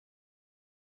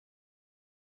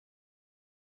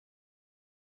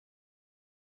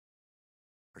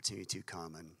opportunity to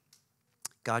come and,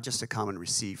 God, just to come and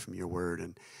receive from your word.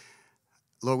 And,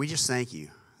 Lord, we just thank you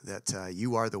that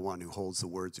you are the one who holds the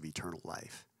words of eternal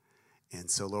life. And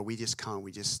so, Lord, we just come.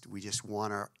 We just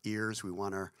want our ears, we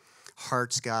want our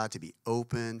hearts, God, to be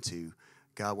open to,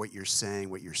 God, what you're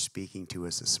saying, what you're speaking to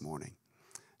us this morning.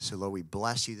 So, Lord, we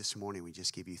bless you this morning. We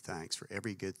just give you thanks for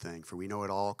every good thing, for we know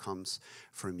it all comes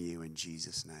from you in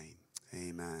Jesus' name.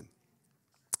 Amen.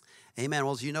 Amen.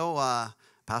 Well, as you know,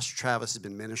 Pastor Travis has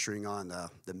been ministering on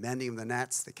the mending of the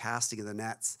nets, the casting of the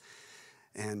nets,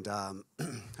 and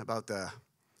about the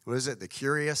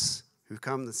curious who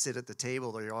come to sit at the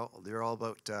table. They're all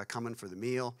about coming for the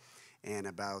meal, and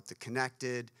about the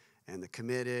connected and the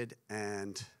committed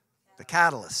and the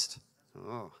catalyst.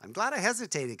 Oh, I'm glad I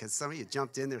hesitated because some of you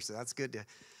jumped in there, so that's good to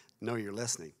know you're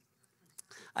listening.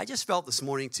 I just felt this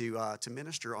morning to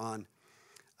minister on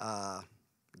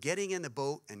getting in the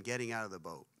boat and getting out of the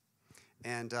boat.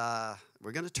 And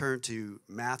we're going to turn to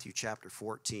Matthew chapter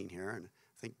 14 here, and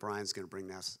I think Brian's going to bring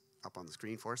that up on the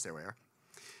screen for us. There we are.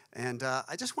 And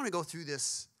I just want to go through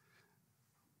this,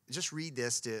 just read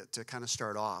this to kind of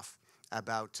start off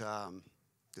about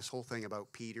this whole thing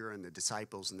about Peter and the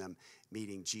disciples and them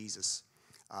meeting Jesus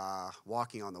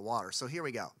walking on the water. So here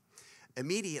we go.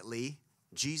 Immediately,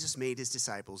 Jesus made his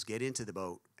disciples get into the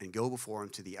boat and go before him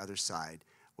to the other side,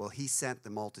 while he sent the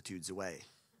multitudes away.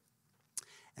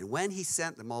 And when he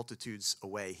sent the multitudes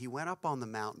away, he went up on the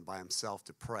mountain by himself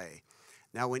to pray.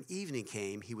 Now when evening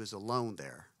came, he was alone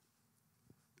there.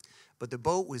 But the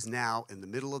boat was now in the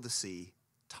middle of the sea,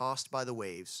 tossed by the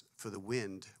waves, for the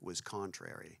wind was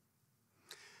contrary.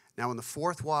 Now in the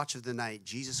fourth watch of the night,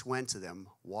 Jesus went to them,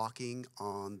 walking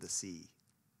on the sea.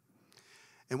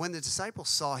 And when the disciples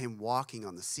saw him walking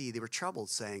on the sea, they were troubled,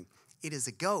 saying, "It is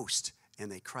a ghost," and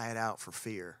they cried out for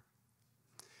fear.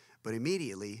 But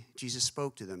immediately Jesus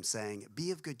spoke to them, saying,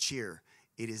 "Be of good cheer,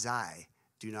 it is I,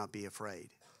 do not be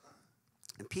afraid."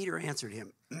 And Peter answered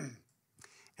him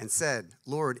and said,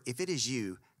 "Lord, if it is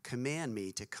you, command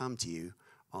me to come to you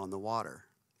on the water."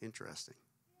 Interesting.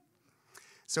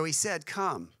 So he said,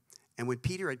 "Come." And when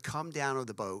Peter had come down of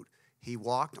the boat, he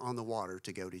walked on the water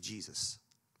to go to Jesus.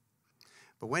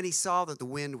 But when he saw that the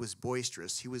wind was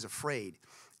boisterous, he was afraid,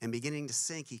 and beginning to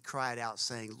sink, he cried out,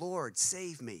 saying, "Lord,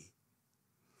 save me."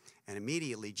 And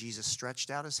immediately Jesus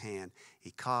stretched out his hand,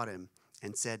 he caught him,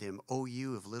 and said to him, "O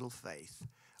you of little faith,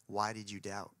 why did you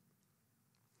doubt?"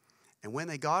 And when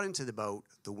they got into the boat,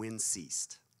 the wind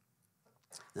ceased.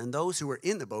 Then those who were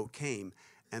in the boat came,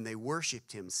 and they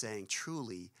worshipped him, saying,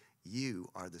 "Truly,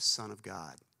 you are the Son of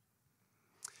God."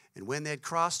 And when they had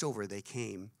crossed over, they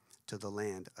came to the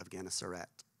land of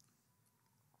Gennesaret.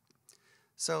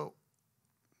 So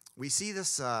we see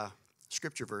this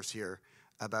scripture verse here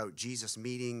about Jesus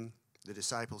meeting the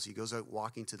disciples. He goes out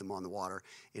walking to them on the water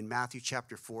in Matthew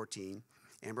chapter 14.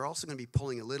 And we're also going to be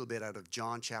pulling a little bit out of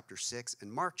John chapter 6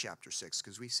 and Mark chapter 6,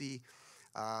 because we see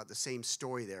the same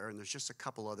story there. And there's just a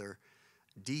couple other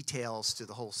details to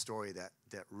the whole story that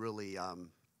really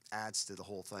adds to the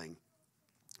whole thing.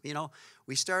 You know,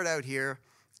 we start out here,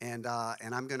 and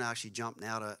I'm going to actually jump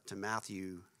now to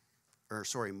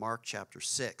Mark chapter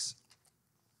 6.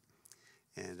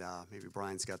 And maybe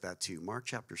Brian's got that too. Mark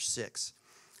chapter 6,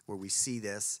 where we see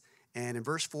this. And in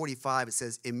verse 45, it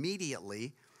says,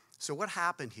 immediately. So what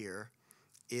happened here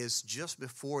is just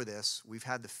before this, we've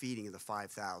had the feeding of the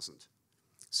 5,000.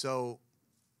 So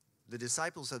the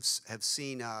disciples have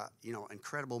seen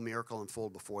incredible miracle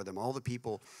unfold before them. All the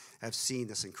people have seen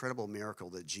this incredible miracle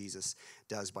that Jesus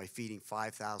does by feeding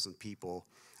 5,000 people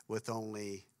with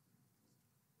only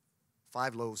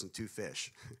 5 loaves and 2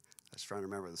 fish. I was trying to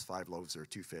remember this 5 loaves or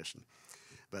 2 fish.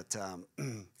 But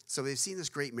so they've seen this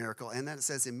great miracle. And then it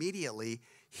says immediately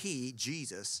he,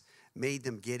 Jesus, made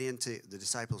them the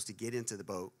disciples to get into the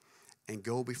boat and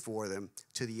go before them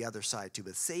to the other side, to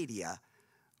Bethsaida,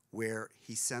 where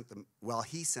he sent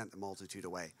the multitude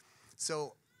away.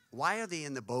 So why are they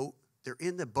in the boat? They're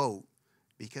in the boat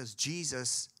because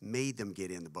Jesus made them get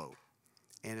in the boat.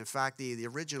 And in fact, the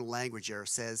original language there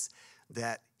says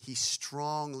that he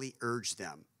strongly urged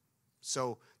them.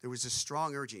 So there was a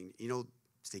strong urging,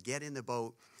 to get in the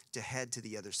boat, to head to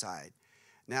the other side.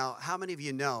 Now, how many of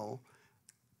you know,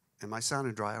 am I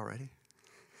sounding dry already?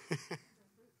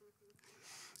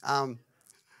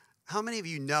 How many of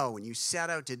you know when you set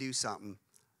out to do something,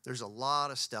 there's a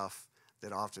lot of stuff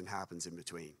that often happens in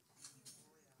between,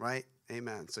 right?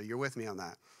 Amen. So you're with me on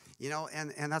that.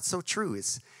 And that's so true.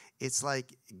 It's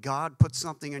like God puts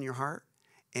something in your heart,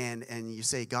 and you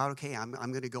say, God, okay, I'm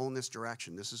going to go in this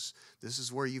direction. This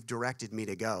is where you've directed me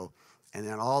to go. And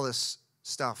then all this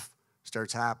stuff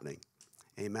starts happening.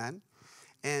 Amen.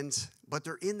 But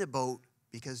they're in the boat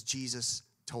because Jesus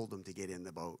told them to get in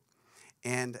the boat.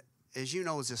 And as you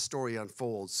know, as this story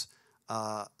unfolds,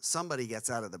 somebody gets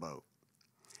out of the boat.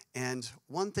 And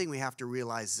one thing we have to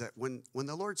realize is that when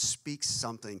the Lord speaks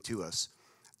something to us,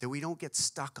 that we don't get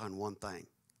stuck on one thing.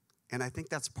 And I think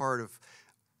that's part of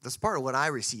what I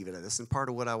receive out of this, and part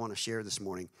of what I want to share this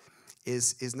morning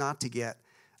is not to get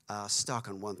stuck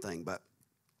on one thing. But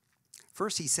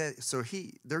first he said,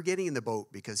 they're getting in the boat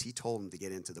because he told them to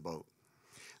get into the boat.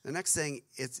 The next thing,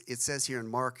 it says here in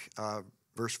Mark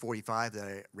verse 45 that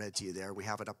I read to you there. We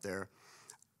have it up there.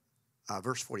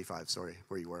 Verse 45, sorry,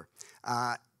 where you were.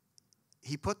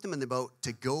 He put them in the boat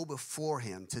to go before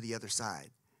him to the other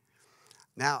side.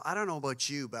 Now, I don't know about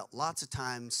you, but lots of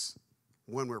times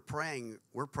when we're praying,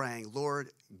 Lord,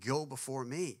 go before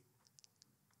me.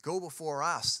 Go before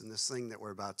us in this thing that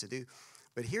we're about to do.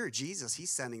 But here, Jesus,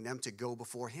 he's sending them to go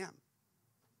before him.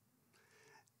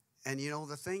 And,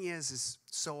 the thing is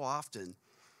so often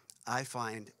I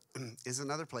find is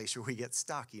another place where we get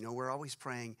stuck. We're always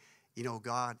praying,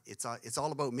 God, it's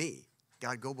all about me.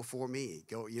 God, go before me.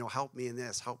 Go, help me in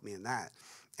this, help me in that.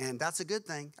 And that's a good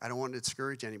thing. I don't want to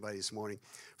discourage anybody this morning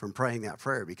from praying that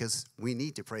prayer, because we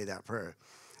need to pray that prayer.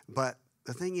 But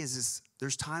the thing is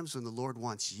there's times when the Lord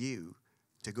wants you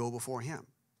to go before him.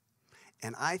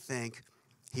 And I think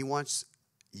he wants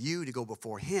you to go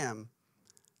before him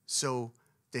so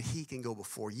that he can go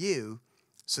before you,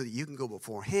 so that you can go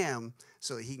before him,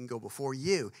 so that he can go before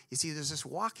you. You see, there's this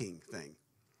walking thing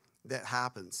that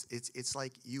happens. It's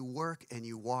like you work and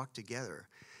you walk together.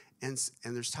 And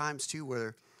there's times, too,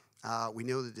 where we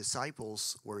know the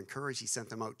disciples were encouraged. He sent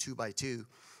them out 2 by 2.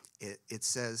 It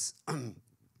says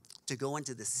to go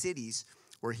into the cities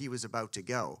where he was about to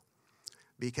go.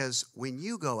 Because when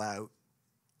you go out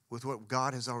with what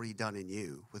God has already done in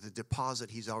you, with the deposit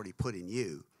he's already put in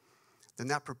you, then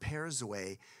that prepares the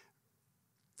way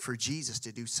for Jesus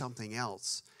to do something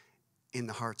else in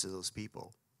the hearts of those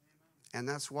people. And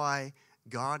that's why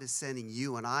God is sending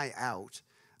you and I out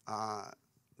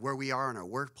where we are in our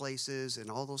workplaces and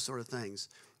all those sort of things,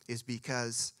 is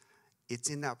because it's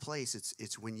in that place.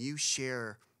 It's when you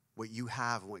share what you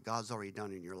have and what God's already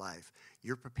done in your life,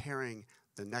 you're preparing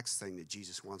the next thing that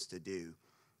Jesus wants to do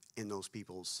in those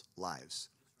people's lives.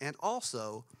 And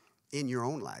also in your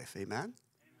own life. Amen?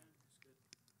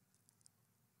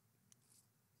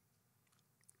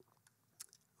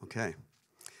 Okay.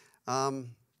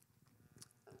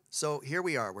 So here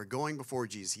we are. We're going before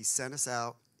Jesus. He sent us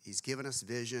out. He's given us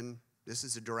vision. This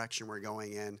is the direction we're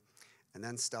going in. And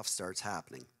then stuff starts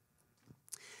happening.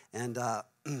 And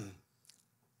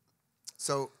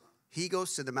so he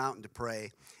goes to the mountain to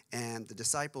pray. And the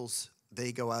disciples,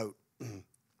 they go out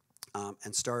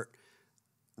and start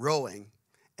rowing.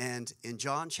 And in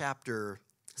John chapter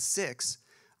 6,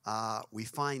 we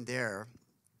find there,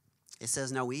 it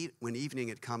says, now when evening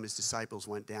had come, his disciples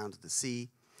went down to the sea.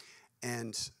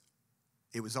 And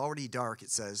it was already dark,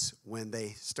 it says, when they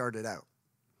started out.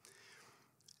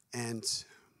 And,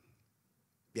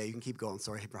 yeah, you can keep going.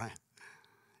 Sorry, Brian.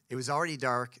 It was already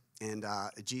dark, and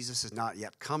Jesus has not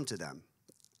yet come to them.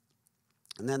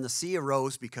 And then the sea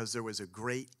arose because there was a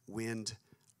great wind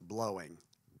blowing.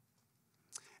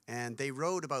 And they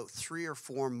rowed about 3 or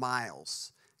 4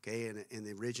 miles. Okay, and in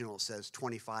the original it says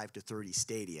 25 to 30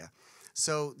 stadia.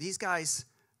 So these guys,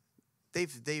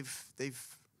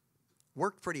 they've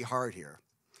worked pretty hard here.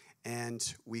 And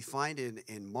we find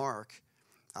in Mark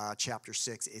chapter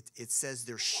 6, it says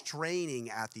they're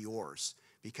straining at the oars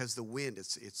because the wind,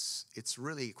 it's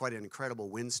really quite an incredible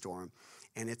windstorm,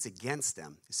 and it's against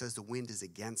them. It says the wind is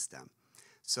against them.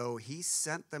 So he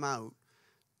sent them out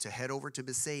to head over to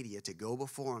Bethsaida to go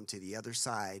before him to the other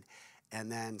side,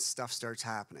 and then stuff starts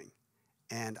happening.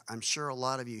 And I'm sure a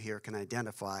lot of you here can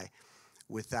identify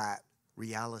with that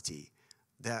reality,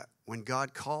 that when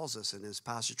God calls us, and as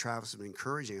Pastor Travis has been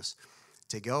encouraging us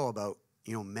to go about,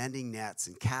 mending nets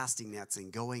and casting nets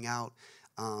and going out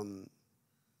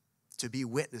to be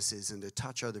witnesses and to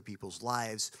touch other people's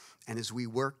lives. And as we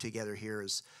work together here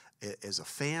as a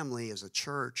family, as a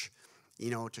church,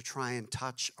 to try and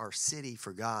touch our city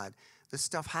for God, this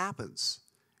stuff happens.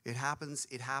 It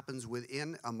happens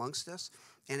within amongst us,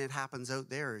 and it happens out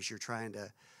there as you're trying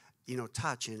to,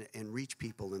 touch and reach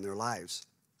people in their lives.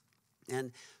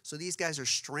 And so these guys are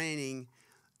straining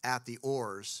at the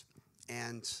oars,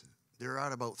 and they're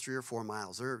out about 3 or 4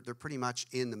 miles. They're pretty much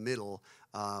in the middle,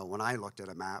 when I looked at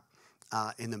a map,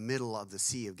 in the middle of the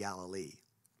Sea of Galilee.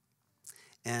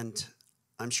 And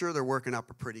I'm sure they're working up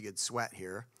a pretty good sweat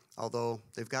here, although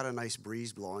they've got a nice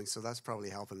breeze blowing, so that's probably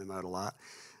helping them out a lot.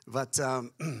 But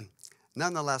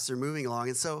nonetheless, they're moving along.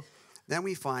 And so then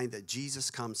we find that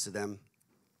Jesus comes to them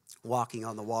walking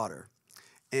on the water.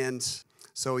 And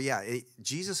so, yeah,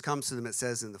 Jesus comes to them, it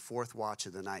says, in the fourth watch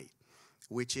of the night,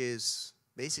 which is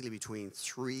basically between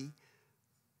 3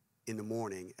 in the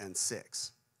morning and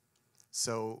 6.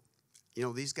 So,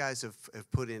 these guys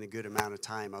have put in a good amount of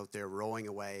time out there rowing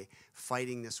away,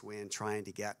 fighting this wind, trying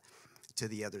to get to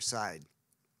the other side.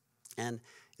 And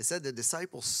it said the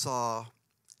disciples saw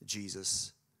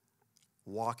Jesus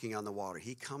walking on the water.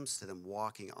 He comes to them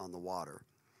walking on the water.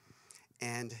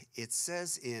 And it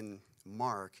says in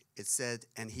Mark, it said,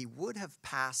 and he would have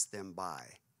passed them by.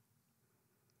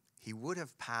 He would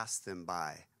have passed them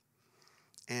by.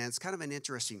 And it's kind of an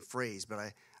interesting phrase, but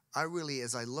I really,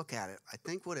 as I look at it, I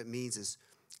think what it means is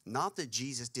not that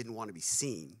Jesus didn't want to be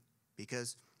seen,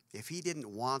 because if he didn't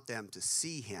want them to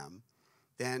see him,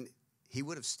 then he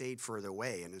would have stayed further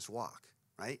away in his walk,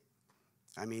 right?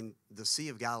 I mean, the Sea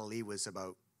of Galilee was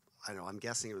about, I'm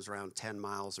guessing it was around 10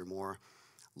 miles or more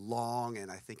long,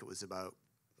 and I think it was about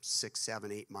 6,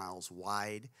 7, 8 miles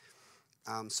wide.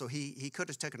 So he could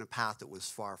have taken a path that was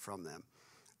far from them.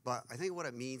 But I think what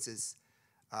it means is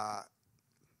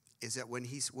that what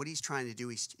he's trying to do,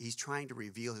 he's trying to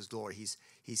reveal his glory.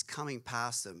 He's coming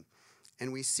past them.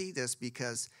 And we see this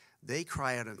because they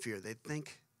cry out in fear. They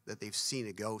think that they've seen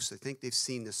a ghost. They think they've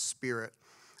seen the spirit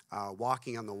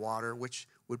walking on the water, which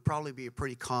would probably be a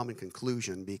pretty common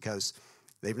conclusion because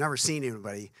they've never seen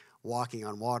anybody walking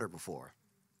on water before.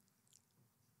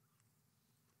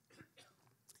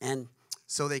 And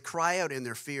so they cry out in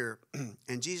their fear,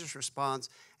 and Jesus responds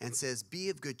and says, "Be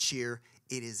of good cheer,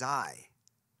 it is I.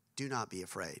 Do not be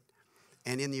afraid."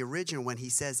 And in the original, when he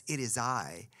says, "It is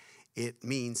I," it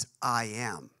means "I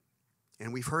am."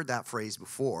 And we've heard that phrase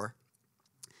before.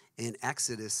 In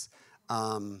Exodus,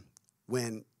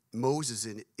 when Moses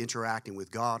is interacting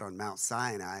with God on Mount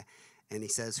Sinai, and he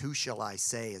says, "Who shall I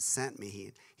say has sent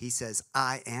me?" He says,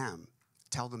 "I am.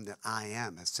 Tell them that I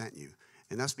am has sent you."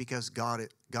 And that's because God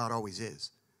always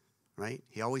is, right?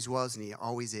 He always was, and he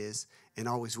always is, and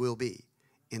always will be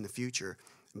in the future.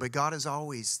 But God is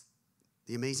always,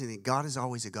 the amazing thing, God is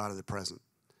always a God of the present.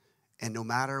 And no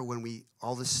matter when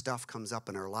all this stuff comes up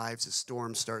in our lives, the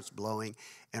storm starts blowing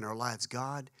in our lives,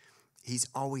 God, he's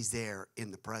always there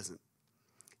in the present.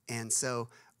 And so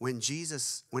when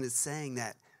it's saying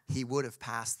that he would have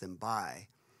passed them by,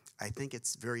 I think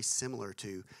it's very similar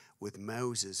to with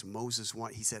Moses.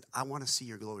 He said, "I want to see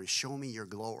your glory. Show me your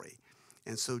glory."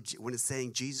 And so when it's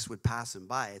saying Jesus would pass them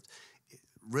by,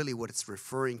 really what it's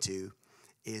referring to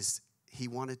is he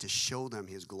wanted to show them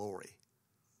his glory.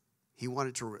 He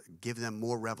wanted to give them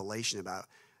more revelation about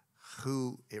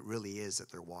who it really is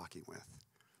that they're walking with.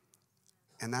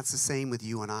 And that's the same with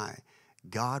you and I.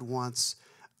 God wants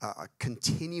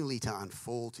continually to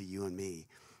unfold to you and me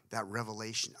that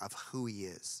revelation of who he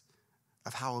is,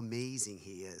 of how amazing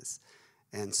he is.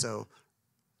 And so,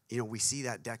 we see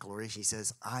that declaration. He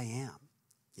says, "I am.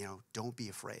 Don't be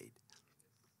afraid."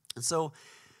 And so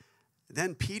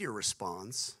then Peter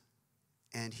responds,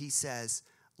 and he says,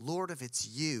 "Lord, if it's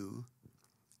you,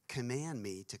 command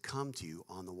me to come to you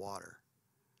on the water."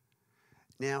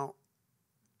 Now,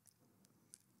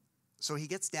 so he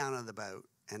gets down out of the boat,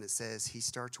 and it says he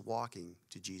starts walking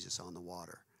to Jesus on the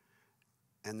water.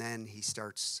 And then he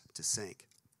starts to sink.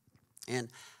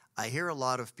 And I hear a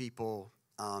lot of people,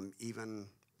 even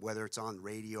whether it's on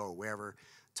radio or wherever,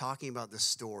 talking about this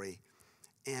story.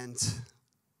 And,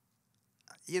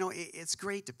 it's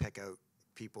great to pick out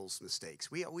people's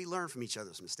mistakes. We learn from each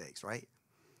other's mistakes, right?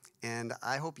 And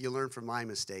I hope you learn from my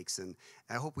mistakes, and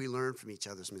I hope we learn from each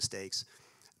other's mistakes.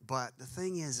 But the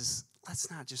thing is let's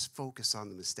not just focus on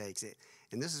the mistakes.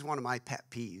 And this is one of my pet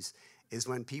peeves, is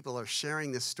when people are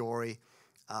sharing this story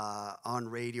on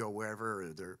radio or wherever,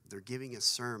 or they're giving a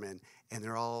sermon, and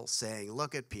they're all saying,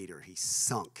 "Look at Peter, he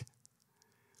sunk."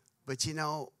 But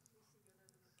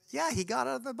yeah, he got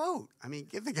out of the boat. I mean,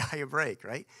 give the guy a break,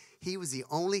 right? He was the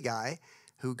only guy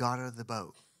who got out of the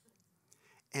boat.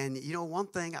 And one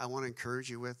thing I want to encourage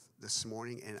you with this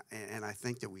morning, and I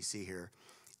think that we see here,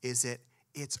 is that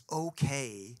it's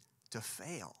okay to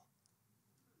fail.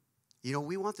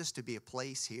 We want this to be a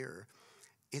place here.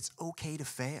 It's okay to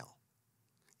fail.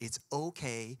 It's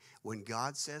okay when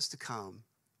God says to come.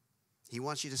 He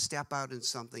wants you to step out in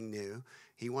something new.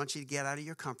 He wants you to get out of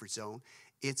your comfort zone.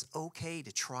 It's okay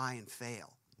to try and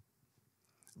fail.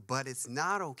 But it's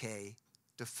not okay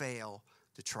to fail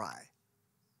to try.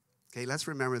 Okay, let's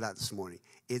remember that this morning.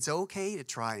 It's okay to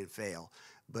try and fail,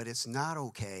 but it's not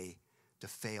okay to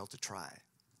fail to try.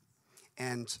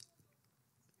 And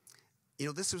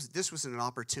this was an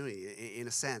opportunity in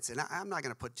a sense, and I'm not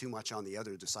going to put too much on the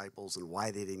other disciples and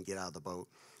why they didn't get out of the boat.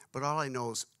 But all I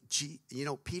know is,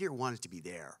 Peter wanted to be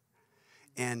there,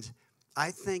 and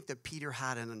I think that Peter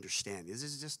had an understanding. This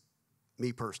is just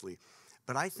me personally.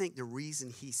 But I think the reason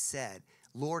he said,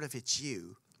 Lord, if it's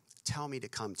you, tell me to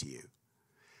come to you.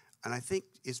 And I think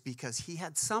it's because he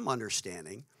had some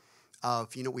understanding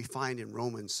of, we find in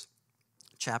Romans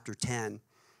chapter 10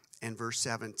 and verse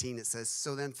 17, it says,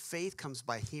 so then faith comes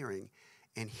by hearing,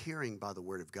 and hearing by the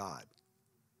word of God.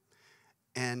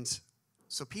 And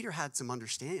so Peter had some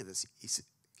understanding of this.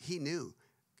 He knew,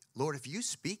 Lord, if you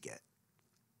speak it,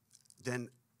 then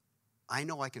I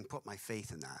know I can put my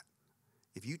faith in that.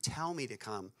 If you tell me to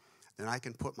come, then I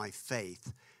can put my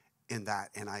faith in that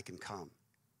and I can come.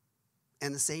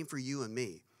 And the same for you and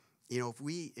me. If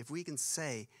we can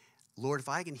say, Lord, if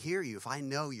I can hear you, if I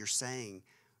know you're saying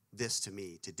this to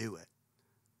me to do it,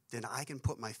 then I can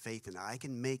put my faith in it. I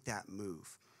can make that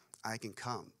move. I can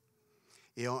come.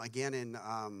 Again in,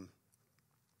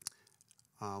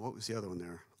 what was the other one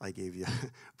there I gave you?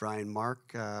 Brian,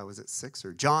 Mark, was it 6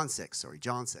 or John 6? Sorry,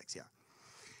 John 6,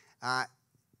 yeah.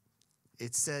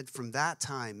 It said, from that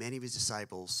time, many of his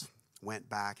disciples went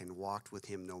back and walked with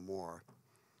him no more.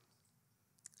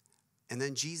 And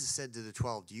then Jesus said to the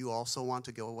 12, do you also want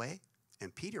to go away?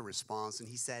 And Peter responds, and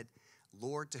he said,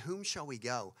 Lord, to whom shall we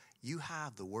go? You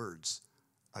have the words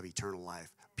of eternal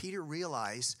life. Peter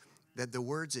realized that the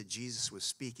words that Jesus was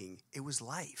speaking, it was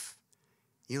life.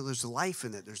 There's life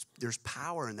in it. There's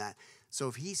power in that. So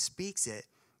if he speaks it,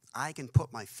 I can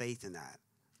put my faith in that.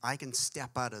 I can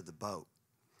step out of the boat.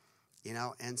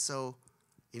 And so,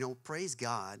 praise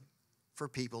God for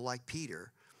people like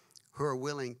Peter who are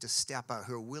willing to step out,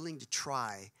 who are willing to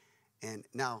try. And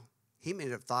now, he may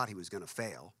have thought he was going to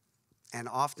fail. And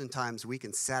oftentimes we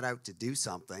can set out to do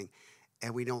something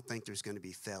and we don't think there's going to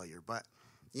be failure. But,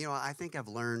 I think I've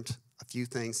learned a few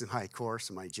things in my course,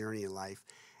 in my journey in life.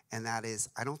 And that is,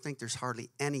 I don't think there's hardly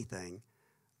anything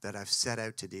that I've set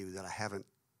out to do that I haven't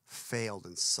failed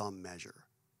in some measure.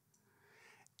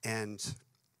 And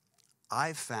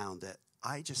I've found that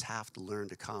I just have to learn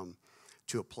to come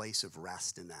to a place of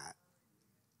rest in that.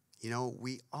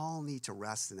 We all need to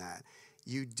rest in that.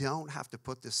 You don't have to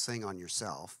put this thing on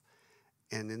yourself.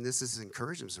 And then this is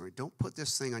encouragement. Don't put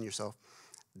this thing on yourself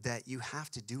that you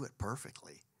have to do it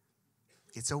perfectly.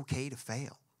 It's okay to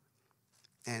fail.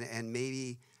 And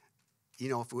maybe,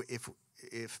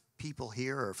 if people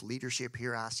here or if leadership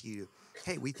here asks you,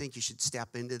 hey, we think you should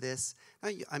step into this.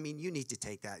 I mean, you need to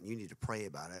take that and you need to pray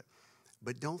about it.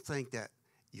 But don't think that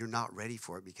you're not ready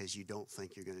for it because you don't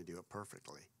think you're going to do it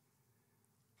perfectly.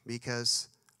 Because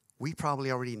we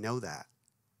probably already know that.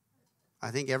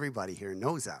 I think everybody here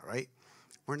knows that, right?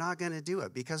 We're not going to do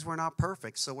it because we're not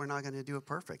perfect, so we're not going to do it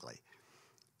perfectly.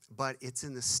 But it's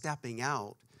in the stepping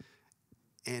out,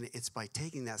 and it's by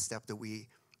taking that step that we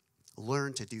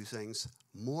learn to do things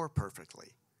more perfectly.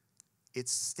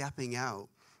 It's stepping out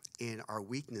in our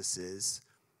weaknesses,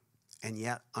 and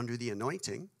yet under the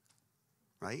anointing,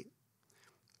 right,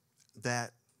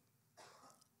 that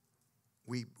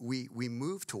we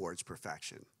move towards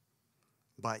perfection.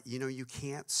 But, you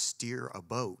can't steer a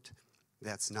boat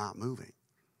that's not moving,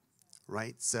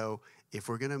 right? So if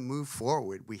we're going to move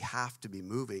forward, we have to be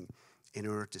moving in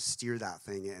order to steer that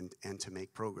thing and to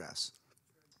make progress.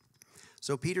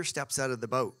 So Peter steps out of the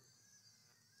boat.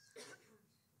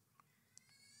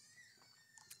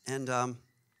 And, the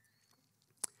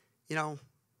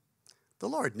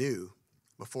Lord knew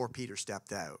before Peter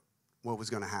stepped out what was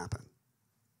going to happen,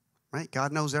 right?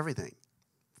 God knows everything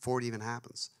before it even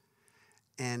happens.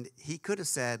 And he could have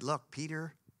said, look,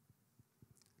 Peter,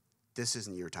 this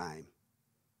isn't your time.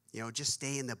 Just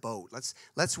stay in the boat.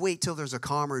 Let's wait till there's a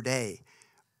calmer day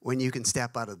when you can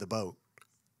step out of the boat.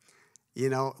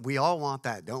 We all want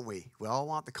that, don't we? We all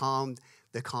want the calm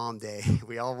day.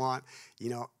 We all want,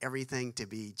 everything to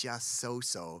be just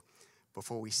so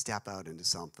before we step out into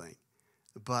something.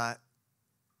 But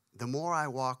the more I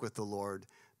walk with the Lord,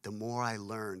 the more I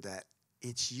learn that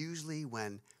it's usually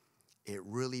when it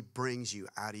really brings you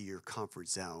out of your comfort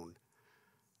zone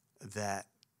that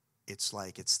it's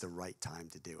like it's the right time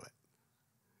to do it.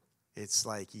 It's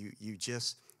like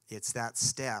it's that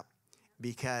step,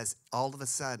 because all of a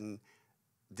sudden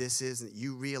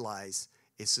you realize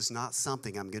it's just not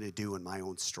something I'm going to do in my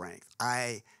own strength.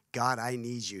 God, I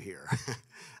need you here.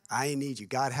 I need you.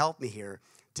 God, help me here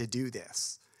to do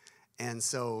this. And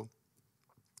so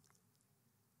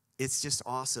it's just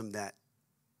awesome that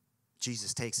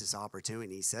Jesus takes this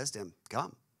opportunity. He says to him,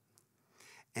 come.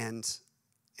 And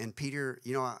Peter,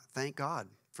 thank God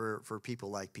for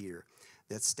people like Peter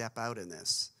that step out in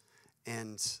this.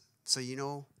 And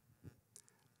so,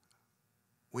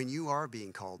 when you are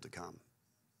being called to come,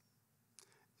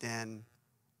 then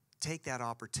take that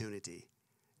opportunity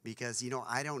Because,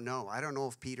 I don't know. I don't know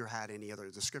if Peter had any other,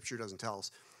 the scripture doesn't tell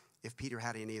us if Peter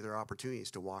had any other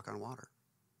opportunities to walk on water.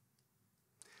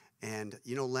 And,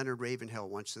 Leonard Ravenhill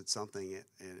once said something,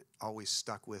 and it always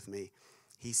stuck with me.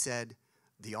 He said,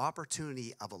 the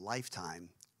opportunity of a lifetime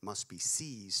must be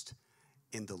seized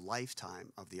in the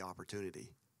lifetime of the opportunity.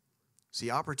 See,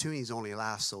 opportunities only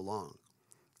last so long.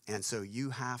 And so you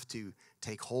have to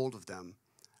take hold of them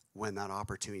when that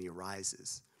opportunity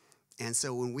arises. And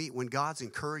so when God's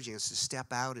encouraging us to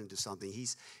step out into something,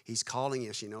 He's calling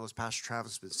us, as Pastor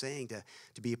Travis has been saying,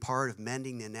 to be a part of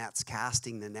mending the nets,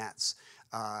 casting the nets.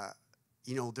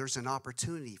 There's an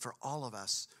opportunity for all of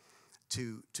us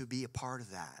to be a part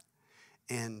of that.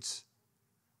 And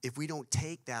if we don't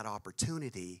take that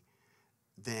opportunity,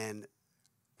 then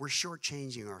we're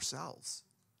shortchanging ourselves.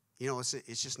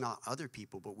 It's just not other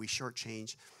people, but we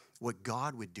shortchange what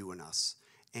God would do in us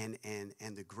and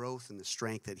the growth and the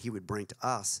strength that He would bring to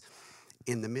us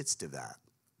in the midst of that.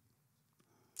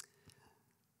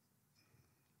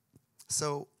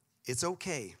 So it's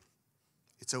okay.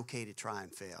 It's okay to try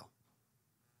and fail.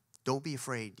 Don't be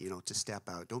afraid, to step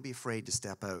out. Don't be afraid to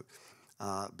step out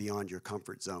beyond your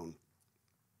comfort zone.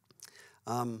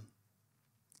 The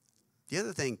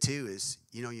other thing, too, is,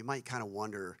 you might kind of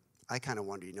wonder, I kind of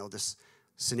wonder, this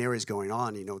scenario is going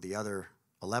on, the other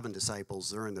 11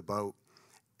 disciples, they're in the boat,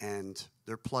 and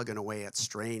they're plugging away at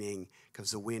straining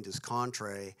because the wind is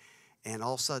contrary. And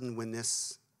all of a sudden, when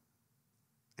this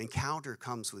encounter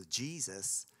comes with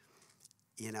Jesus,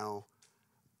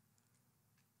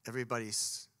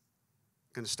 everybody's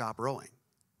going to stop rowing.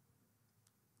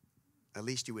 At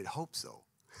least you would hope so.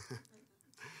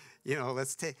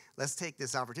 Let's take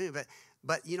this opportunity.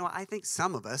 But I think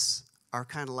some of us are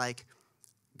kind of like,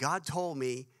 God told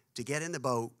me to get in the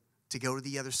boat, to go to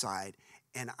the other side,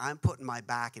 and I'm putting my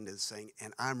back into this thing,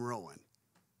 and I'm rowing.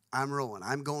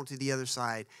 I'm going to the other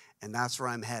side, and that's where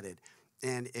I'm headed.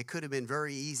 And it could have been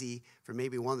very easy for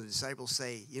maybe one of the disciples to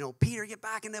say, Peter, get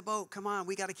back in the boat. Come on,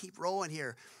 we got to keep rowing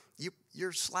here.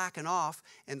 You're slacking off,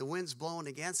 and the wind's blowing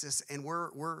against us, and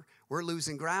we're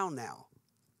losing ground now.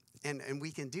 And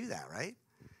we can do that, right?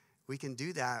 We can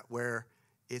do that where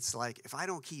it's like, if I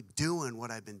don't keep doing what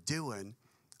I've been doing,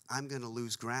 I'm going to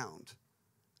lose ground.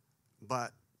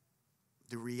 But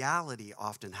the reality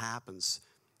often happens,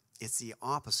 it's the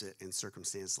opposite in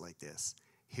circumstances like this.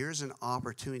 Here's an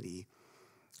opportunity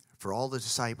for all the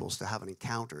disciples to have an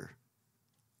encounter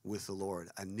with the Lord,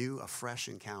 a fresh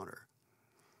encounter.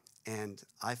 And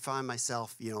I find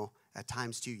myself, at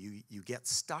times too, you get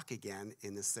stuck again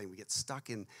in this thing. We get stuck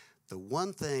in the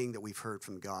one thing that we've heard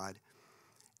from God,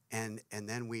 and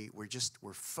then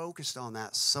we're focused on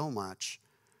that so much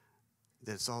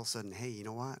that it's all of a sudden, hey, you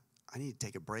know what? I need to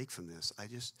take a break from this.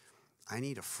 I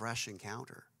need a fresh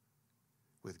encounter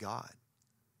with God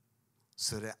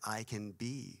so that I can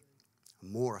be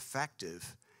more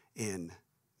effective in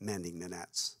mending the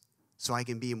nets. So I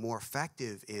can be more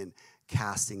effective in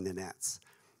casting the nets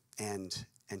and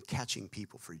catching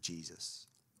people for Jesus.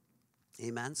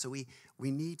 Amen? So we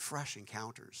need fresh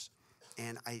encounters.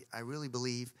 And I really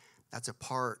believe that's a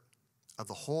part of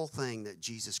the whole thing that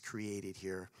Jesus created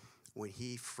here when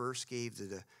He first gave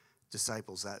the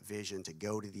disciples that vision to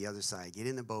go to the other side, get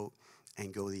in the boat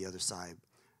and go to the other side.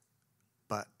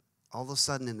 But all of a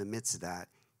sudden in the midst of that,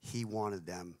 He wanted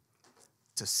them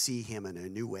to see Him in a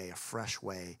new way, a fresh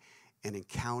way, and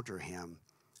encounter Him,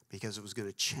 because it was going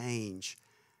to change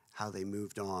how they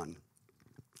moved on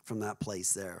from that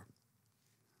place there.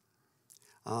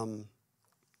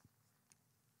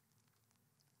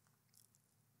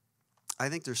 I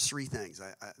think there's three things.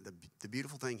 The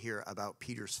beautiful thing here about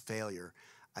Peter's failure,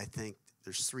 I think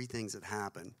there's three things that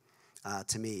happen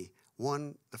to me.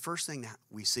 One, the first thing that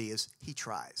we see is he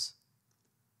tries.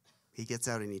 He gets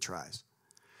out and he tries.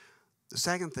 The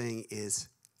second thing is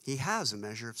he has a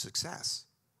measure of success.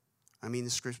 I mean, the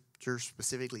scripture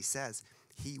specifically says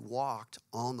he walked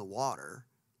on the water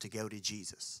to go to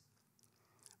Jesus.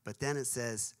 But then it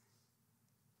says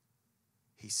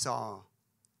he saw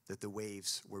that the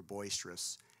waves were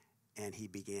boisterous and he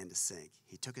began to sink.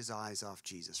 He took his eyes off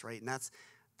Jesus, right? And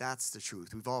that's the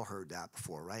truth. We've all heard that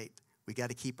before, right? We got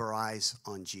to keep our eyes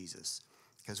on Jesus,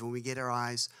 because when we get our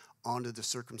eyes onto the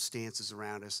circumstances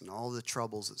around us and all the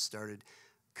troubles that started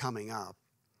coming up,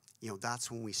 that's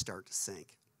when we start to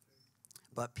sink.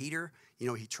 But Peter,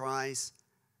 he tries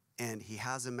and he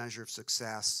has a measure of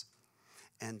success.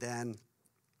 And then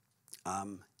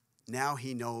now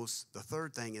he knows, the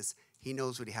third thing is he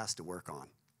knows what he has to work on.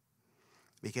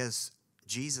 Because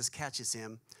Jesus catches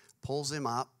him, pulls him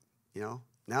up,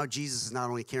 Now Jesus is not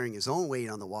only carrying his own weight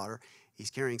on the water, he's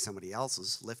carrying somebody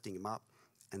else's, lifting him up,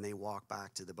 and they walk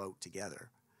back to the boat together.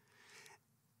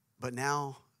 But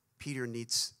now Peter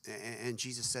needs, and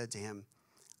Jesus said to him,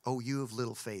 "Oh, you of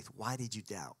little faith, why did you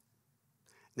doubt?"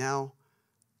 Now,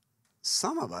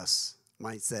 some of us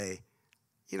might say,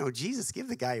 Jesus, give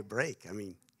the guy a break. I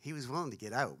mean, he was willing to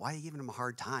get out. Why are you giving him a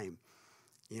hard time?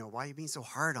 Why are you being so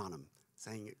hard on him?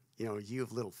 Saying, you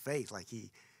of little faith, like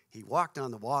he walked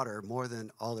on the water more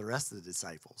than all the rest of the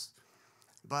disciples.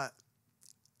 But,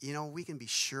 we can be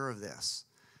sure of this,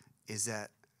 is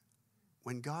that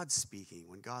when God's speaking,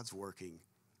 when God's working,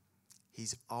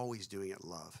 he's always doing it in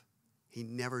love. He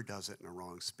never does it in a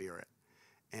wrong spirit.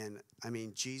 And,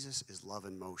 Jesus is love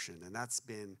in motion. And that's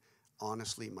been,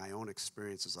 honestly, my own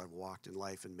experience as I've walked in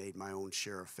life and made my own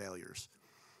share of failures,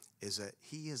 is that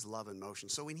he is love in motion.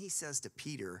 So when he says to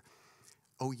Peter,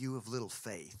 "Oh, you of little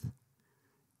faith,"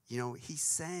 he's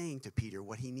saying to Peter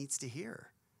what he needs to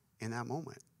hear in that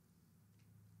moment.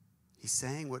 He's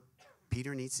saying what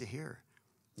Peter needs to hear.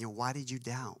 Why did you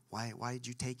doubt? Why did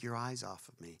you take your eyes off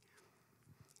of me?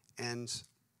 And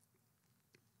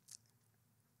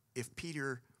if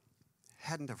Peter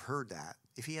hadn't have heard that,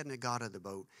 if he hadn't have got out of the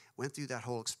boat, went through that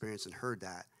whole experience and heard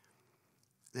that,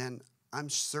 then I'm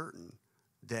certain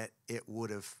that it would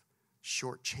have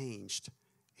shortchanged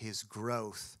his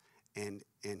growth and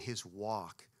his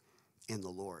walk in the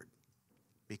Lord.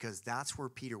 Because that's where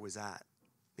Peter was at.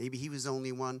 Maybe he was the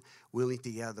only one willing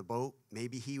to get out of the boat.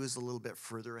 Maybe he was a little bit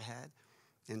further ahead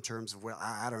in terms of,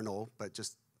 I don't know, but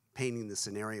just painting the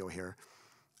scenario here.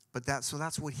 But that's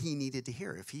what he needed to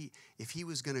hear. If he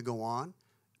was going to go on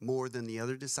more than the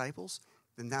other disciples,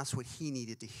 then that's what he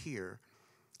needed to hear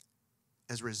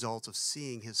as a result of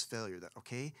seeing his failure. That,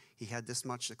 okay, he had this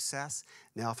much success.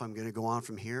 Now if I'm going to go on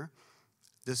from here,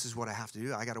 this is what I have to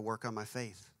do. I got to work on my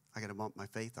faith. I got to bump my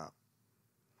faith up.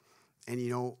 And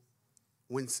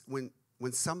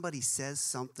when somebody says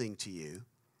something to you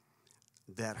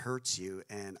that hurts you,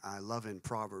 and I love in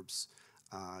Proverbs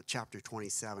chapter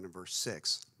 27 and verse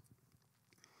 6.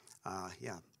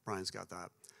 Brian's got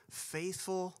that.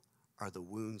 Faithful are the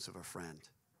wounds of a friend.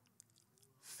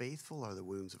 Faithful are the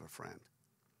wounds of a friend.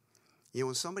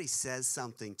 When somebody says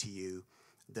something to you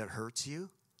that hurts you,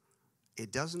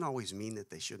 it doesn't always mean that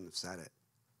they shouldn't have said it.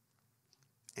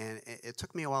 And it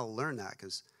took me a while to learn that,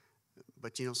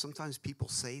 but sometimes people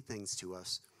say things to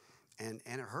us, and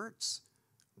it hurts.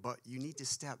 But you need to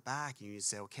step back and you need to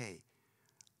say, okay,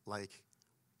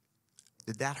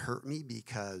 did that hurt me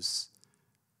because,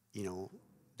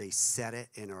 they said it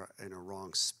in a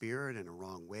wrong spirit, in a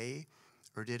wrong way?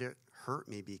 Or did it hurt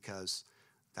me because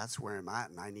that's where I'm at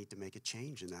and I need to make a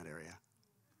change in that area?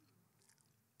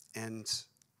 And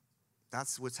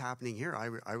that's what's happening here,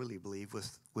 I really believe,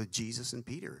 with Jesus and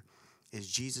Peter, is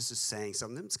Jesus is saying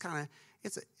something.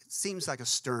 It seems like a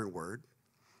stern word,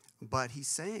 but he's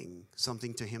saying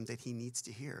something to him that he needs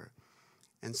to hear.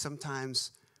 And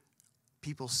sometimes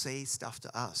people say stuff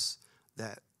to us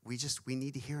that we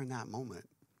need to hear in that moment.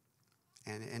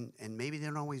 And maybe they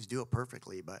don't always do it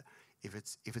perfectly, but if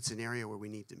it's an area where we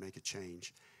need to make a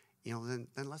change, then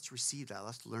let's receive that.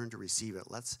 Let's learn to receive it.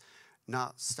 Let's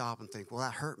not stop and think, well,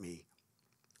 that hurt me,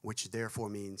 which therefore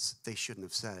means they shouldn't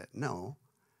have said it. No.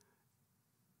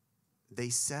 They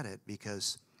said it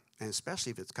because, and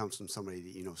especially if it comes from somebody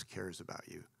that cares about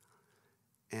you.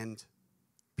 And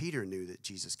Peter knew that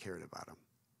Jesus cared about him.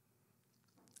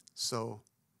 So,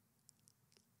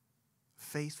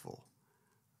 faithful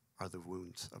are the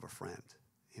wounds of a friend.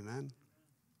 Amen?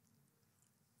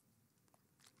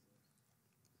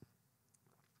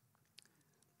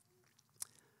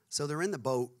 So they're in the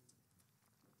boat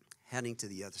heading to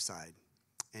the other side.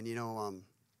 And,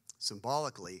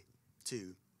 symbolically,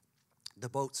 too, the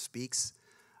boat speaks,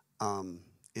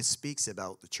 it speaks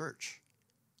about the church.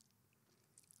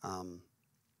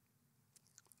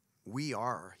 We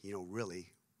are,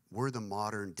 we're the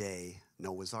modern day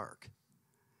Noah's Ark.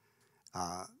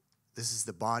 This is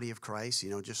the body of Christ,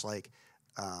 just like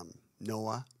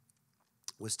Noah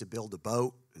was to build a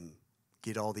boat and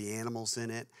get all the animals in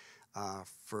it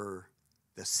for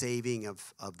the saving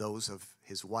of those of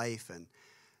his wife and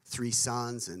 3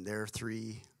 sons and their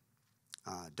 3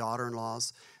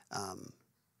 daughter-in-laws.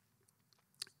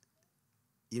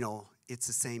 It's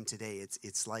the same today.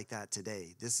 It's like that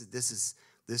today. This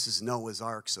is Noah's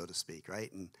Ark, so to speak,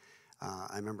 right? And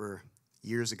I remember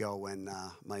years ago when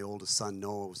my oldest son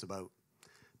Noah was about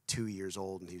 2 years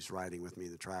old, and he was riding with me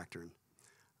in the tractor, and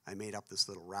I made up this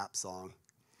little rap song,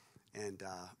 and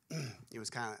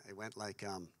it went like,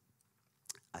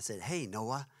 I said, "Hey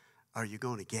Noah, are you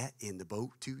going to get in the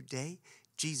boat today?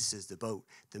 Jesus is the boat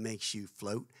that makes you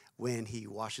float when he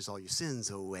washes all your sins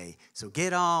away. So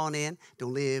get on in,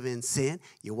 don't live in sin.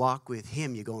 You walk with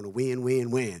him, you're going to win,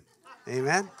 win, win."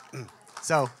 Amen?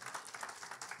 So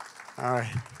All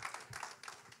right.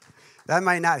 That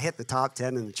might not hit the top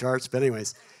 10 in the charts, but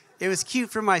anyways, it was cute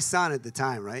for my son at the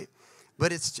time, right?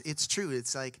 But it's true.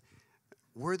 It's like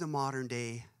we're the modern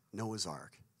day Noah's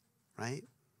Ark, right?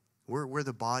 We're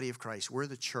the body of Christ. We're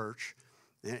the church,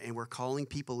 and we're calling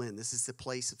people in. This is the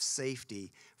place of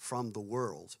safety from the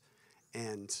world.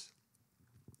 And,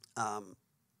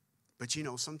 but you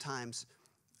know, sometimes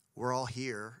we're all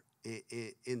here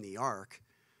in the ark,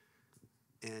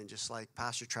 and just like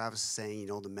Pastor Travis is saying, you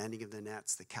know, the mending of the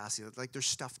nets, the casting, like there's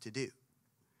stuff to do.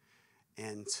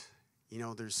 And, you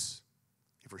know,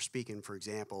 if we're speaking, for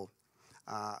example,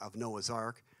 of Noah's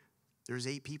Ark, there's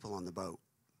 8 people on the boat.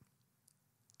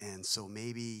 And so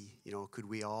maybe, you know, could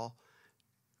we all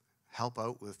help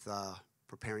out with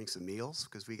preparing some meals?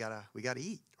 Because we gotta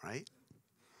eat, right?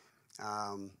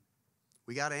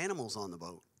 We got animals on the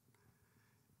boat.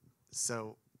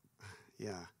 So,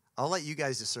 yeah. I'll let you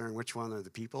guys discern which one are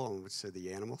the people and which are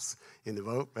the animals in the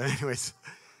boat. But anyways,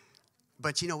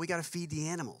 but, you know, we got to feed the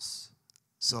animals.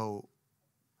 So,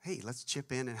 hey, let's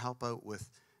chip in and help out with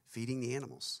feeding the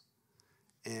animals.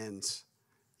 And,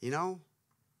 you know,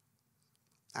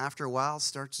 after a while, it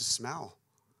starts to smell.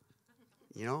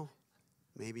 You know,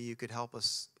 maybe you could help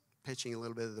us pitching a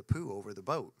little bit of the poo over the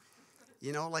boat.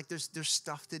 You know, like there's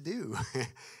stuff to do.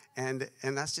 and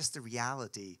that's just the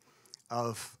reality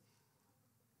of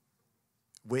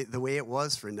the way it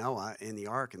was for Noah in the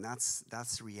ark, and that's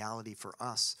the reality for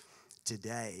us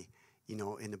today. You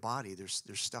know, in the body, there's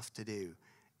stuff to do,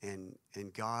 and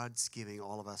God's giving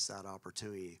all of us that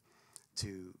opportunity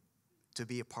to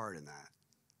be a part in that.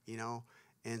 You know,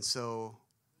 and so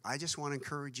I just want to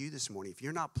encourage you this morning. If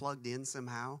you're not plugged in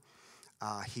somehow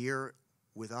here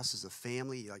with us as a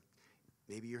family, like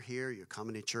maybe you're here, you're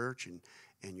coming to church,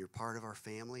 and you're part of our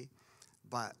family,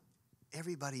 but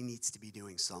everybody needs to be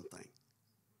doing something.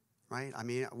 Right? I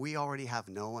mean, we already have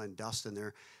Noah and Dustin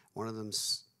there. One of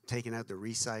them's taking out the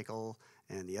recycle,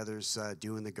 and the other's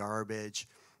doing the garbage.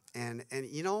 And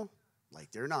you know,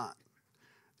 like they're not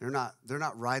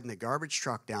riding the garbage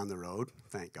truck down the road,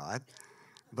 thank God.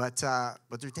 But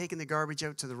they're taking the garbage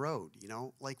out to the road. You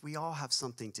know, like we all have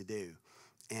something to do,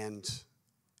 and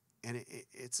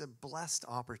it's a blessed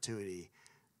opportunity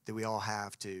that we all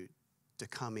have to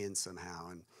come in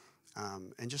somehow.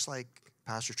 And just like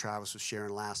Pastor Travis was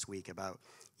sharing last week about,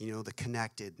 you know, the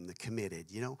connected and the committed.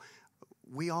 You know,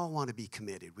 we all want to be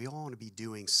committed. We all want to be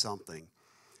doing something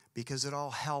because it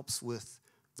all helps with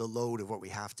the load of what we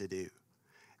have to do.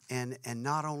 And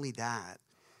not only that,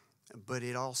 but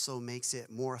it also makes it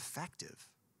more effective,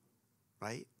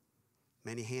 right?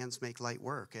 Many hands make light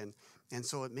work. And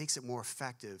so it makes it more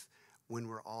effective when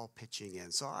we're all pitching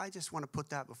in. So I just want to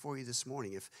put that before you this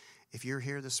morning. If you're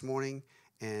here this morning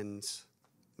and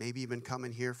maybe you've been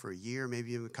coming here for a year, maybe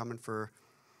you've been coming for,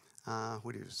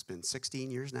 it's been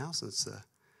 16 years now since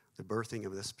the birthing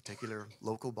of this particular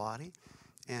local body.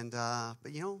 And,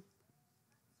 but you know,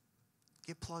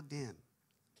 get plugged in.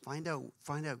 Find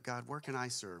out, God, where can I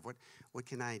serve? What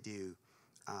can I do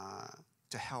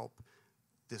to help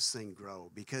this thing grow?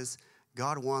 Because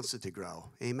God wants it to grow.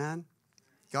 Amen?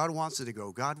 God wants it to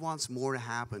grow. God wants more to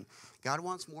happen. God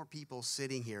wants more people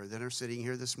sitting here than are sitting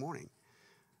here this morning.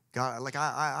 God, like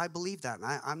I believe that,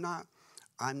 and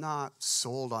I'm not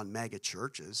sold on mega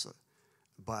churches,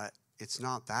 but it's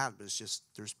not that. But it's just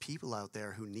there's people out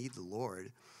there who need the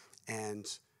Lord, and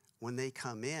when they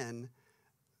come in,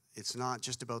 it's not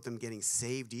just about them getting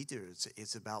saved either.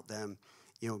 It's about them,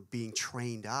 you know, being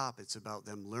trained up. It's about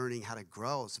them learning how to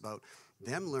grow. It's about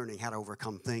them learning how to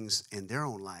overcome things in their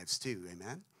own lives too.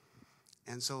 Amen.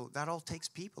 And so that all takes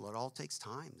people. It all takes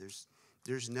time.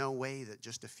 There's no way that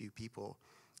just a few people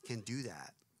can do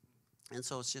that. And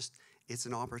so it's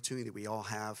an opportunity that we all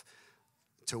have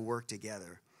to work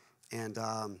together. And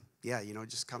you know,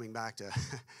 just coming back to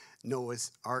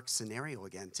Noah's Ark scenario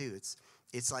again too.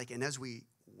 It's like, and as we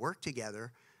work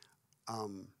together,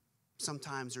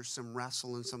 sometimes there's some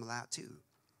wrestle and some of that too.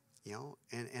 You know,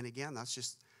 and again,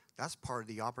 that's part of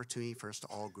the opportunity for us to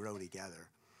all grow together.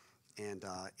 And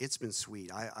it's been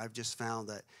sweet. I've just found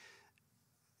that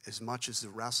as much as the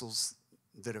wrestles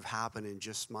that have happened in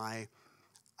just my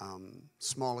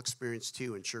small experience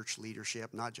too in church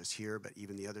leadership, not just here, but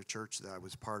even the other church that I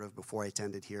was part of before I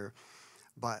attended here.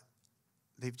 But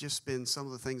they've just been some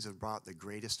of the things that have brought the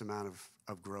greatest amount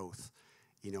of growth,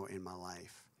 you know, in my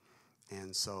life.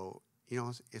 And so, you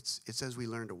know, it's as we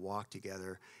learn to walk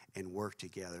together and work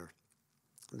together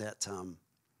that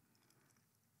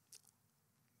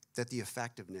that the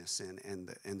effectiveness and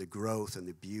the growth and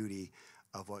the beauty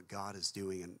of what God is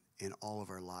doing in all of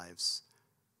our lives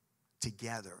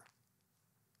together,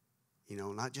 you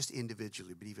know, not just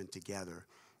individually, but even together,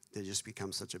 that just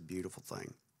becomes such a beautiful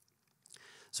thing.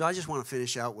 So I just want to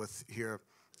finish out with here.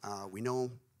 We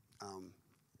know,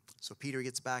 so Peter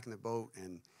gets back in the boat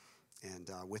and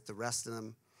with the rest of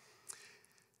them.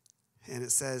 And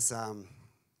it says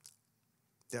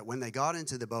that when they got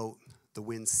into the boat, the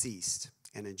wind ceased.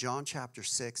 And in John chapter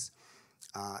 6,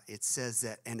 it says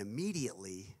that, and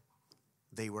immediately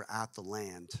they were at the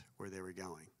land where they were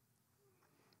going.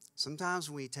 Sometimes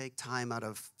when we take time out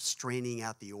of straining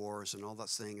at the oars and all that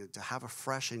thing, to have a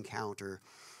fresh encounter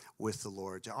with the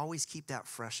Lord, to always keep that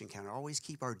fresh encounter, always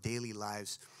keep our daily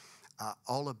lives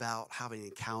all about having an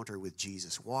encounter with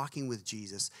Jesus, walking with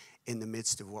Jesus in the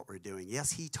midst of what we're doing.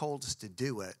 Yes, he told us to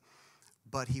do it,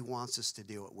 but he wants us to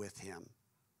do it with him.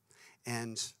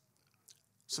 And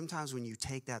sometimes when you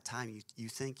take that time, you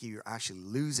think you're actually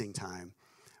losing time,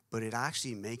 but it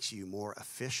actually makes you more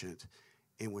efficient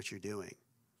in what you're doing.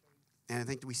 And I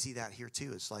think we see that here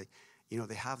too. It's like,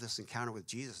 they have this encounter with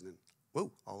Jesus, and then,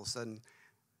 whoa, all of a sudden,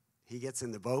 he gets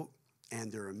in the boat,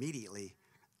 and they're immediately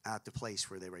at the place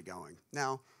where they were going.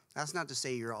 Now, that's not to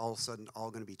say you're all of a sudden all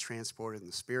going to be transported in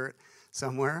the Spirit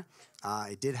somewhere.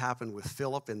 It did happen with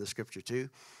Philip in the Scripture too,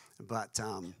 but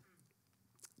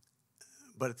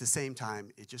at the same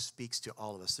time, it just speaks to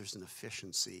all of us. There's an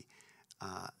efficiency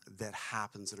that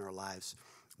happens in our lives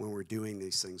when we're doing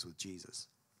these things with Jesus.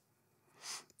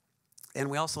 And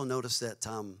we also notice that,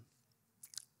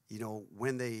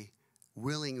 when they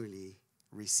willingly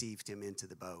received him into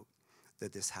the boat,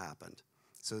 that this happened.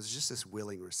 So it's just this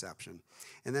willing reception.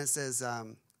 And then it says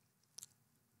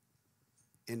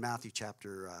in Matthew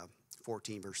chapter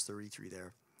 14, verse 33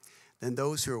 there, then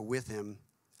those who were with him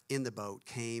in the boat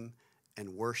came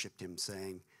and worshiped him,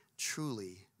 saying,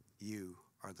 truly you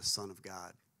are the Son of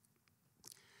God.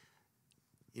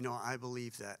 I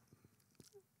believe that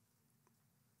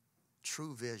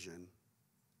true vision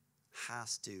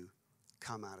has to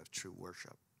come out of true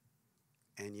worship.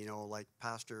 And, like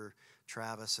Pastor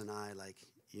Travis and I,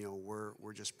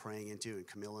 we're just praying into, and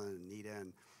Camilla and Anita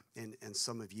and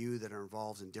some of you that are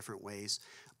involved in different ways,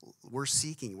 we're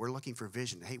looking for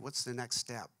vision. Hey, what's the next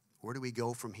step? Where do we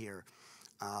go from here?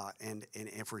 And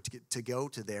if we're to go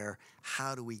to there,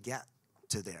 how do we get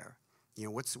to there?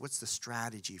 What's the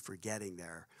strategy for getting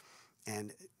there?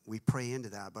 And we pray into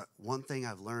that. But one thing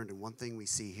I've learned, and one thing we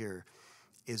see here,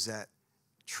 is that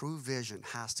true vision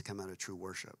has to come out of true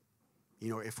worship.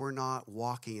 If we're not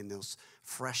walking in those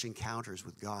fresh encounters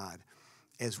with God,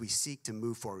 as we seek to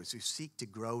move forward, as we seek to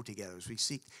grow together, as we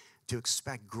seek to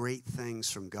expect great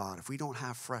things from God, if we don't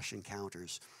have fresh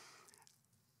encounters,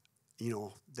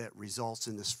 that results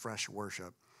in this fresh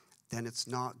worship, then it's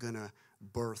not going to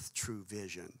birth true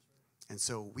vision. And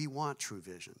so we want true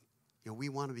vision. We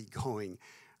want to be going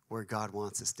where God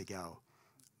wants us to go,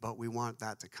 but we want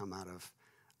that to come out of,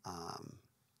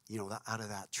 out of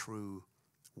that true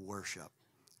worship,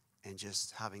 and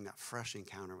just having that fresh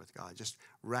encounter with God, just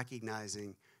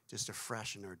recognizing just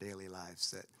afresh in our daily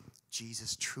lives that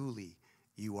Jesus, truly,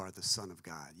 you are the Son of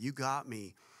God. You got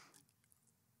me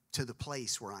to the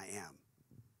place where I am.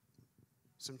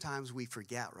 Sometimes we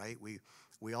forget, right?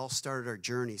 We all started our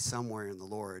journey somewhere in the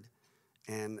Lord,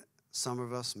 and some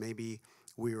of us, maybe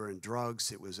we were in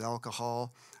drugs, it was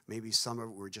alcohol, maybe some of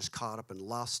it were just caught up in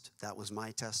lust. That was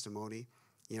my testimony,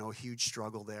 a huge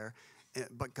struggle there.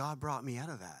 But God brought me out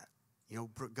of that.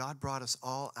 God brought us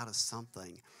all out of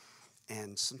something.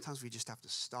 And sometimes we just have to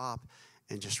stop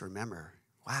and just remember,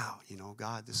 wow,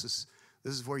 God, this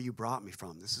is where you brought me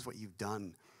from. This is what you've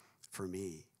done for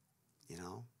me,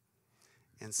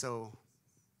 And so,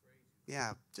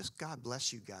 yeah, just God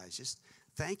bless you guys. Just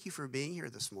thank you for being here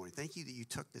this morning. Thank you that you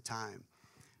took the time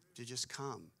to just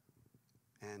come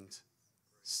and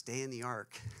stay in the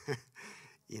ark,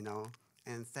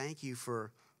 And thank you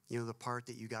for, the part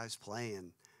that you guys play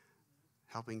in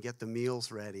helping get the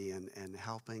meals ready and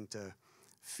helping to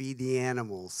feed the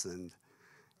animals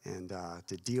and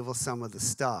to deal with some of the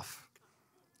stuff.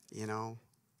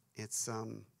 It's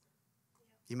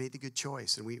you made the good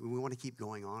choice, and we want to keep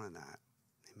going on in that.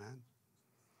 Amen.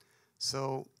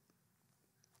 So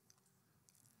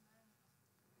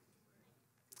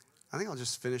I think I'll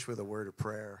just finish with a word of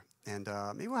prayer, and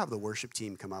maybe we'll have the worship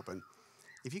team come up, and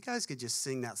if you guys could just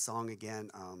sing that song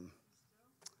again.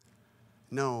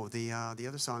 No, the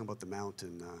other song about the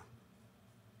mountain.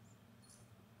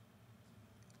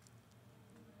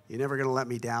 You're never going to let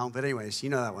me down. But anyways, you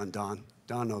know that one, Don.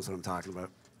 Don knows what I'm talking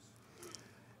about.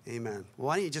 Amen. Well,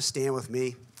 why don't you just stand with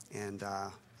me, and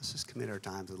let's just commit our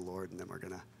time to the Lord, and then we're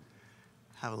going to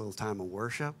have a little time of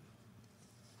worship.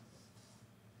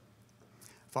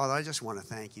 Father, I just want to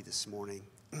thank you this morning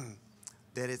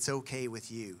that it's okay with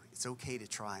you. It's okay to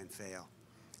try and fail.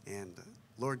 And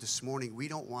Lord, this morning, we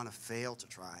don't want to fail to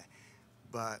try,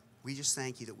 but we just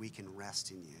thank you that we can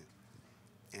rest in you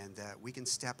and that we can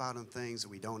step out on things that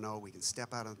we don't know. We can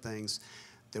step out on things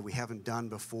that we haven't done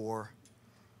before,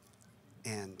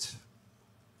 and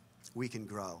we can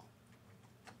grow.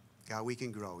 God, we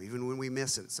can grow, even when we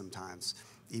miss it sometimes,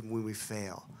 even when we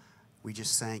fail. We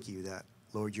just thank you that,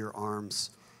 Lord, your arms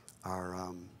are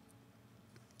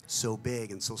so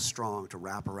big and so strong to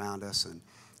wrap around us and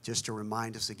just to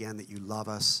remind us again that you love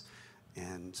us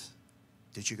and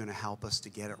that you're going to help us to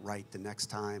get it right the next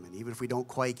time. And even if we don't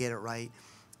quite get it right,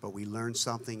 but we learn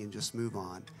something and just move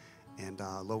on. And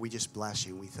Lord, we just bless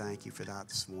you and we thank you for that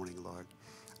this morning, Lord.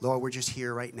 Lord, we're just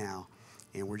here right now,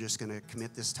 and we're just going to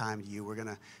commit this time to you. We're going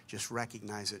to just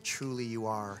recognize that truly you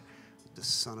are the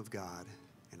Son of God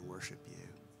and worship you.